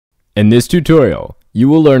In this tutorial, you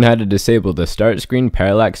will learn how to disable the start screen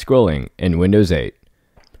parallax scrolling in Windows 8.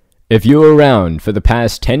 If you were around for the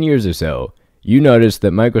past 10 years or so, you noticed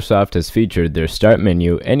that Microsoft has featured their start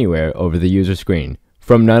menu anywhere over the user screen,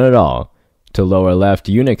 from none at all, to lower left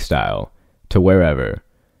Unix-style, to wherever.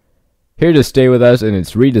 Here to stay with us in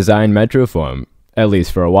its redesigned Metro form, at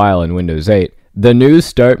least for a while in Windows 8, the new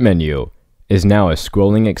start menu is now a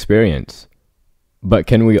scrolling experience. But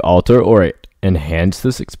can we alter or enhance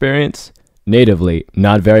this experience? Natively,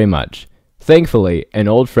 not very much. Thankfully, an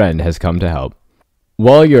old friend has come to help.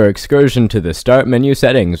 While your excursion to the start menu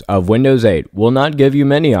settings of Windows 8 will not give you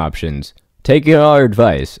many options, taking our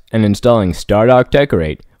advice and installing Stardock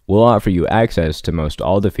Decorate will offer you access to most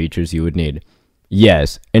all the features you would need.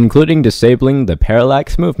 Yes, including disabling the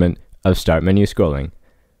parallax movement of start menu scrolling.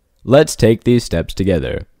 Let's take these steps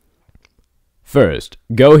together. First,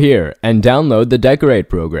 go here and download the Decorate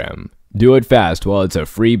program. Do it fast while it's a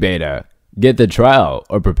free beta. Get the trial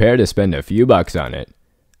or prepare to spend a few bucks on it.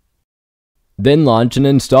 Then launch and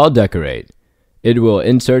install Decorate. It will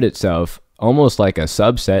insert itself almost like a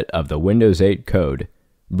subset of the Windows 8 code,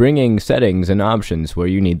 bringing settings and options where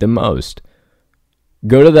you need them most.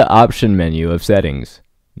 Go to the option menu of settings.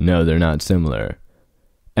 No, they're not similar.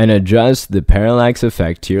 And adjust the parallax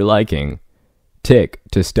effect to your liking. Tick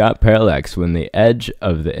to stop parallax when the edge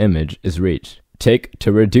of the image is reached. Tick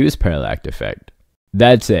to reduce parallax effect.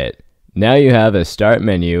 That's it. Now you have a start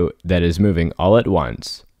menu that is moving all at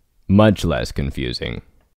once. Much less confusing.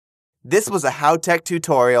 This was a HOWTECH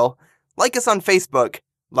tutorial. Like us on Facebook,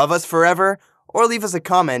 love us forever, or leave us a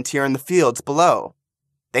comment here in the fields below.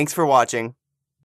 Thanks for watching.